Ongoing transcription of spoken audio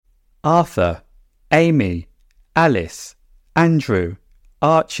Arthur, Amy, Alice, Andrew,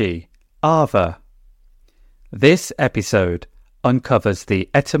 Archie, Ava. This episode uncovers the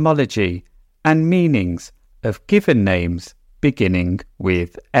etymology and meanings of given names beginning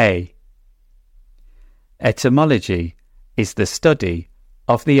with A. Etymology is the study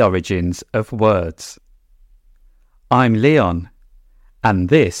of the origins of words. I'm Leon, and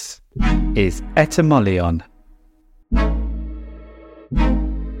this is Etymolion.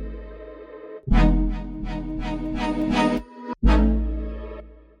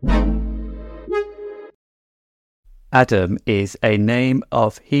 Adam is a name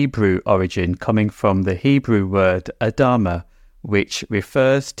of Hebrew origin coming from the Hebrew word Adama, which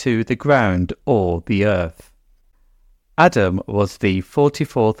refers to the ground or the earth. Adam was the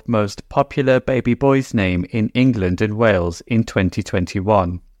 44th most popular baby boy's name in England and Wales in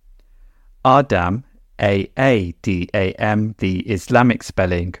 2021. Adam, A-A-D-A-M, the Islamic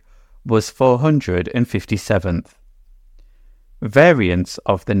spelling, was 457th. Variants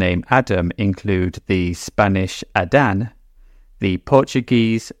of the name Adam include the Spanish Adan, the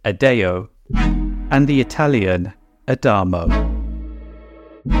Portuguese Adeo, and the Italian Adamo.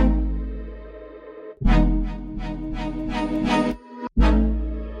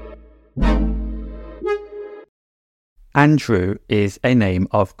 Andrew is a name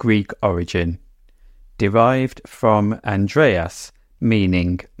of Greek origin, derived from Andreas,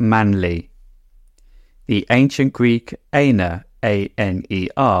 meaning manly. The ancient Greek anēr,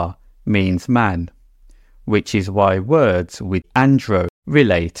 A-N-E-R, means man, which is why words with andro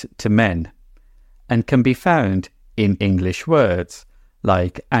relate to men, and can be found in English words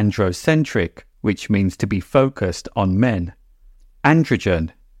like androcentric, which means to be focused on men,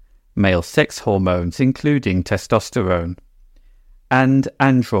 androgen, male sex hormones including testosterone, and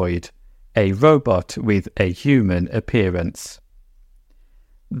android, a robot with a human appearance.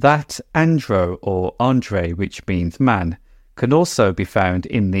 That andro or andre, which means man, can also be found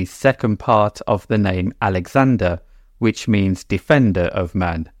in the second part of the name Alexander, which means defender of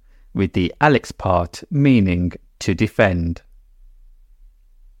man, with the Alex part meaning to defend.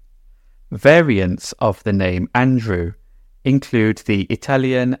 Variants of the name Andrew include the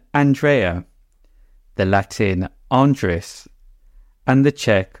Italian Andrea, the Latin Andres, and the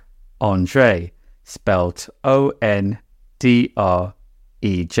Czech Ondrej, spelt O-N-D-R-E-J.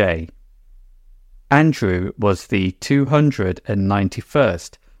 Andrew was the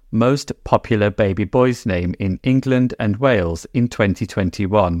 291st most popular baby boy's name in England and Wales in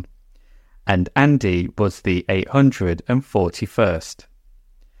 2021, and Andy was the 841st.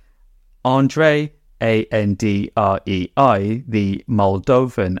 Ondrej, A-N-D-R-E-I, the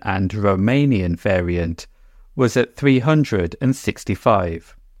Moldovan and Romanian variant, was at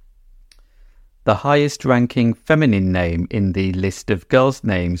 365. The highest-ranking feminine name in the list of girls'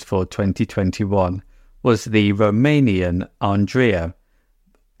 names for 2021 was the Romanian Andreea,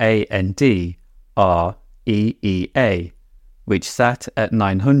 A-N-D-R-E-E-A, which sat at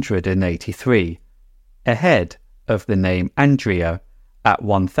 983, ahead of the name Andrea at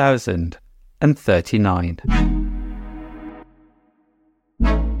 1039.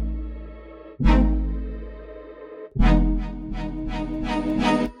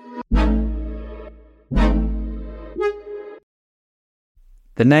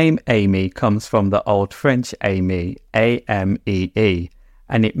 The name Amy comes from the Old French Aimee, A-M-E-E,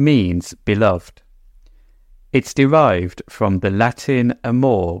 and it means beloved. It's derived from the Latin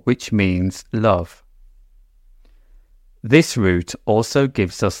amor, which means love. This root also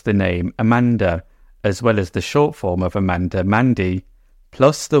gives us the name Amanda, as well as the short form of Amanda, Mandy,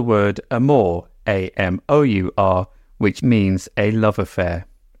 plus the word amor, A-M-O-U-R, which means a love affair.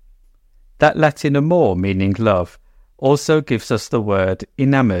 That Latin amor, meaning love, also gives us the word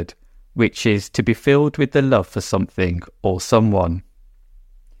enamoured, which is to be filled with the love for something or someone.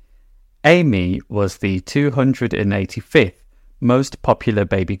 Amy was the 285th most popular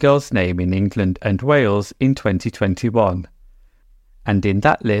baby girl's name in England and Wales in 2021, and in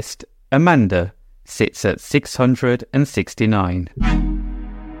that list, Amanda sits at 669.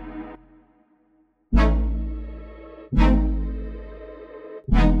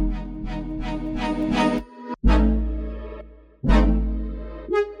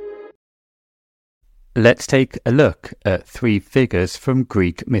 Let's take a look at three figures from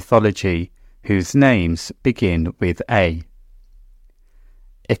Greek mythology whose names begin with A.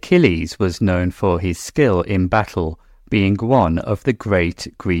 Achilles was known for his skill in battle, being one of the great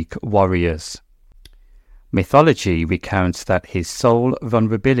Greek warriors. Mythology recounts that his sole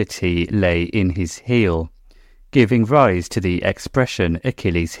vulnerability lay in his heel, giving rise to the expression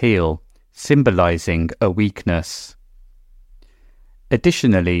Achilles' heel, symbolizing a weakness.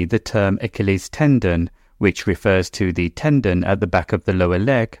 Additionally, the term Achilles tendon, which refers to the tendon at the back of the lower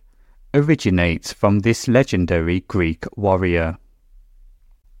leg, originates from this legendary Greek warrior.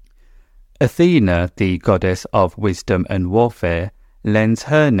 Athena, the goddess of wisdom and warfare, lends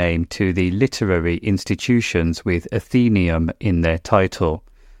her name to the literary institutions with Athenaeum in their title,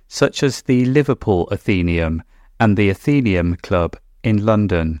 such as the Liverpool Athenaeum and the Athenaeum Club in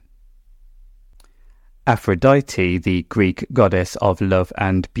London. Aphrodite, the Greek goddess of love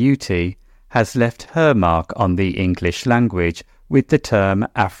and beauty, has left her mark on the English language with the term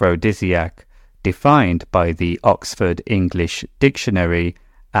aphrodisiac, defined by the Oxford English Dictionary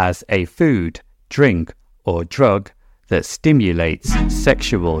as a food, drink, or drug that stimulates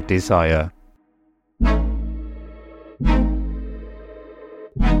sexual desire.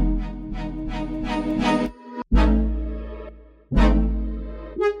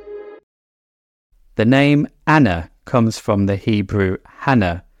 The name Anna comes from the Hebrew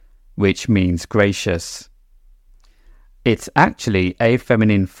Hannah, which means gracious. It's actually a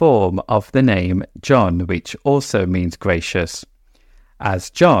feminine form of the name John, which also means gracious, as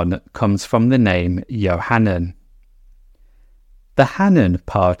John comes from the name Johannan. The Hannan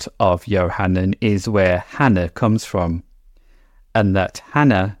part of Johannan is where Hannah comes from, and that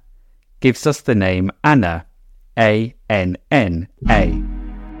Hannah gives us the name Anna, A-N-N-A.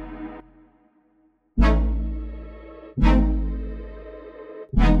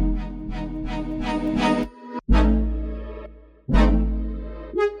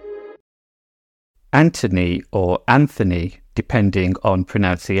 Antony or Anthony, depending on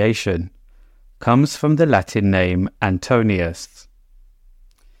pronunciation, comes from the Latin name Antonius.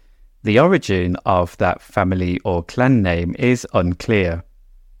 The origin of that family or clan name is unclear.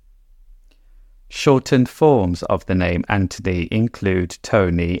 Shortened forms of the name Antony include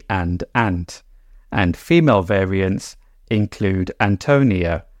Tony and Ant, and female variants include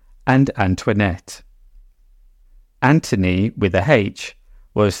Antonia and Antoinette. Antony, with a H,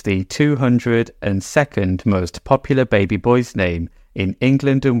 was the 202nd most popular baby boy's name in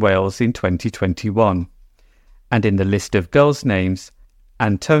England and Wales in 2021, and in the list of girls' names,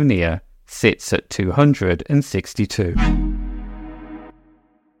 Antonia sits at 262.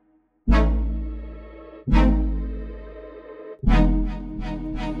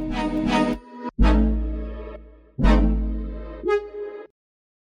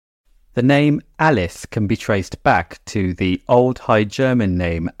 The name Alice can be traced back to the Old High German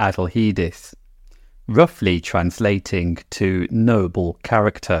name Adelhidis, roughly translating to noble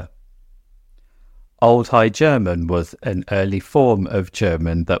character. Old High German was an early form of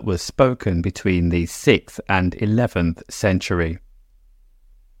German that was spoken between the 6th and 11th century.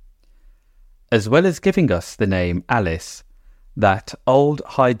 As well as giving us the name Alice, that Old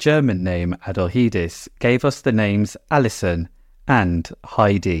High German name Adelhidis gave us the names Alison and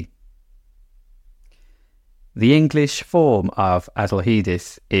Heidi. The English form of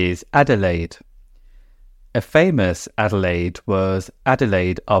Adelhidis is Adelaide. A famous Adelaide was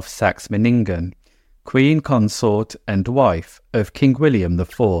Adelaide of Saxe-Meiningen, Queen Consort and wife of King William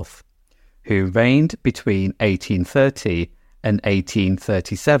IV, who reigned between 1830 and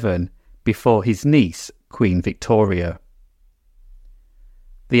 1837 before his niece, Queen Victoria.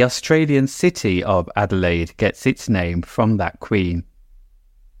 The Australian city of Adelaide gets its name from that queen.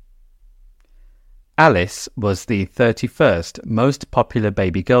 Alice was the 31st most popular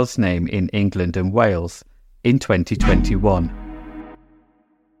baby girl's name in England and Wales in 2021.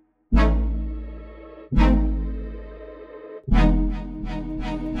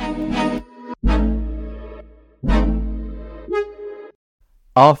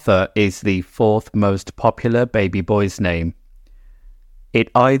 Arthur is the 4th most popular baby boy's name.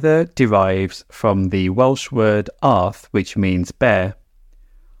 It either derives from the Welsh word arth, which means bear,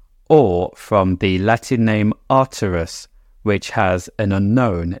 or from the Latin name Arturus, which has an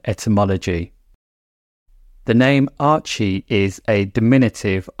unknown etymology. The name Archie is a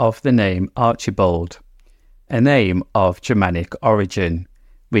diminutive of the name Archibald, a name of Germanic origin,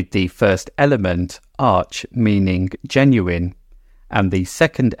 with the first element, arch, meaning genuine, and the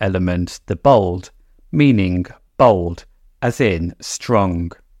second element, the bold, meaning bold, as in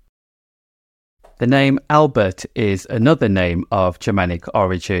strong. The name Albert is another name of Germanic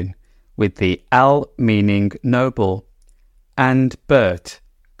origin, with the al meaning noble, and Bert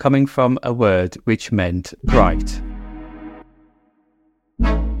coming from a word which meant bright.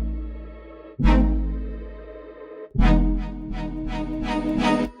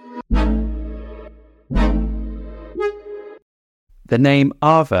 The name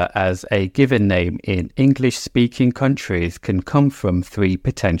Ava as a given name in English-speaking countries can come from 3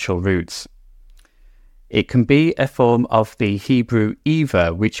 potential roots. It can be a form of the Hebrew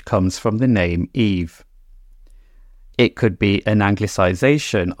Eva, which comes from the name Eve. It could be an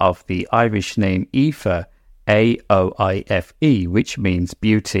anglicization of the Irish name Aoife, Aoife, which means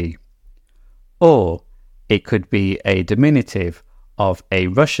beauty. Or it could be a diminutive of a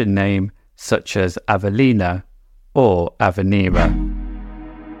Russian name such as Avelina or Avenira.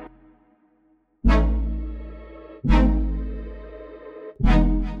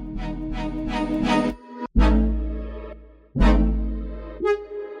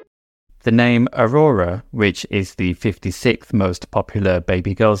 The name Aurora, which is the 56th most popular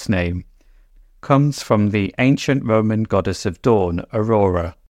baby girl's name, comes from the ancient Roman goddess of dawn,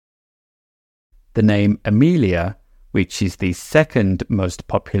 Aurora. The name Amelia, which is the second most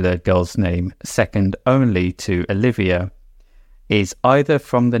popular girl's name, second only to Olivia, is either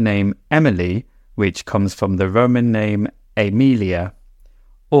from the name Emily, which comes from the Roman name Amelia,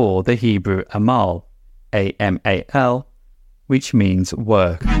 or the Hebrew Amal, A-M-A-L, which means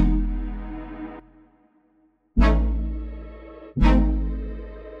work.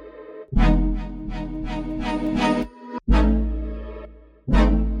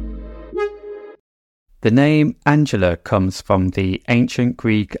 The name Angela comes from the ancient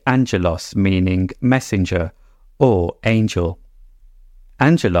Greek angelos, meaning messenger or angel.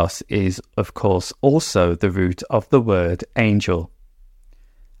 Angelos is, of course, also the root of the word angel,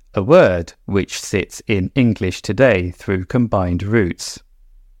 a word which sits in English today through combined roots.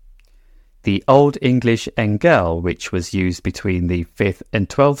 The Old English engel, which was used between the 5th and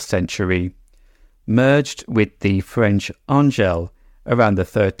 12th century, merged with the French angel around the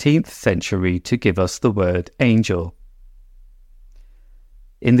 13th century to give us the word angel.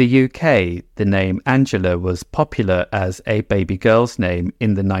 In the UK, the name Angela was popular as a baby girl's name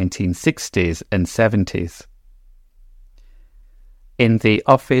in the 1960s and 70s. In the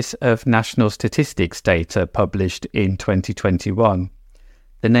Office of National Statistics data published in 2021,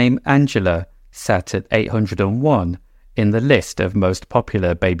 the name Angela sat at 801 in the list of most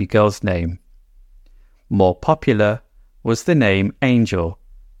popular baby girl's name. More popular was the name Angel,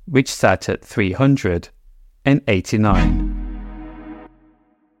 which sat at 389.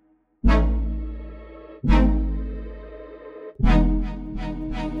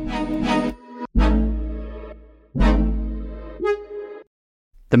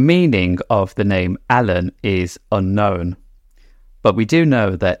 The meaning of the name Alan is unknown, but we do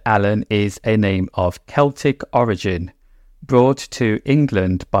know that Alan is a name of Celtic origin, brought to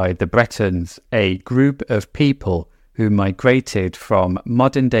England by the Bretons, a group of people who migrated from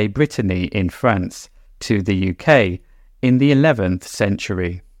modern-day Brittany in France to the UK in the 11th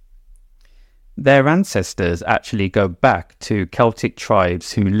century. Their ancestors actually go back to Celtic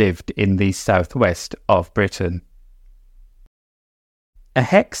tribes who lived in the southwest of Britain. A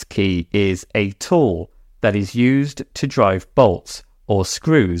hex key is a tool that is used to drive bolts or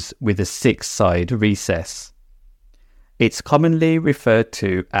screws with a 6-side recess. It's commonly referred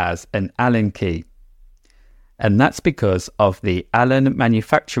to as an Allen key, and that's because of the Allen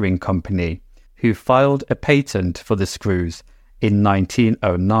Manufacturing Company, who filed a patent for the screws in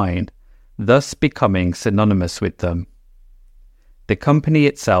 1909, thus becoming synonymous with them. The company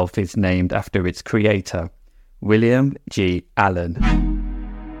itself is named after its creator, William G. Allen.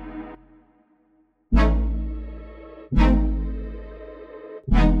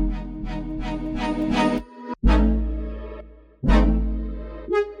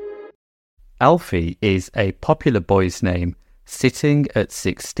 Alfie is a popular boy's name, sitting at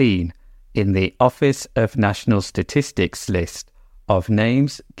 16 in the Office of National Statistics list of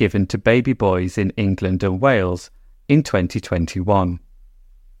names given to baby boys in England and Wales in 2021.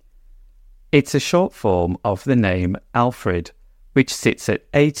 It's a short form of the name Alfred, which sits at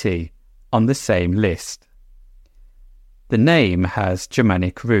 80 on the same list. The name has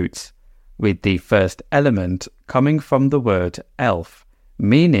Germanic roots, with the first element coming from the word elf,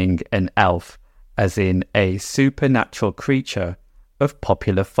 meaning an elf, as in a supernatural creature of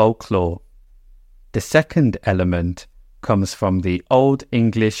popular folklore. The second element comes from the Old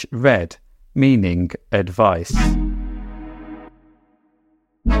English red, meaning advice.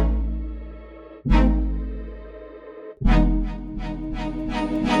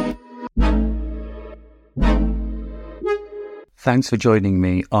 Thanks for joining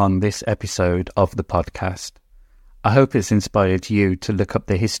me on this episode of the podcast. I hope it's inspired you to look up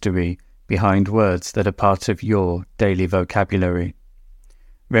the history behind words that are part of your daily vocabulary.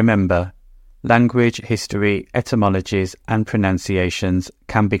 Remember, language, history, etymologies and pronunciations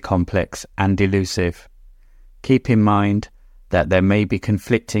can be complex and elusive. Keep in mind that there may be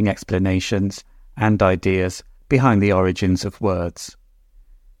conflicting explanations and ideas behind the origins of words.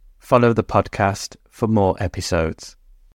 Follow the podcast for more episodes.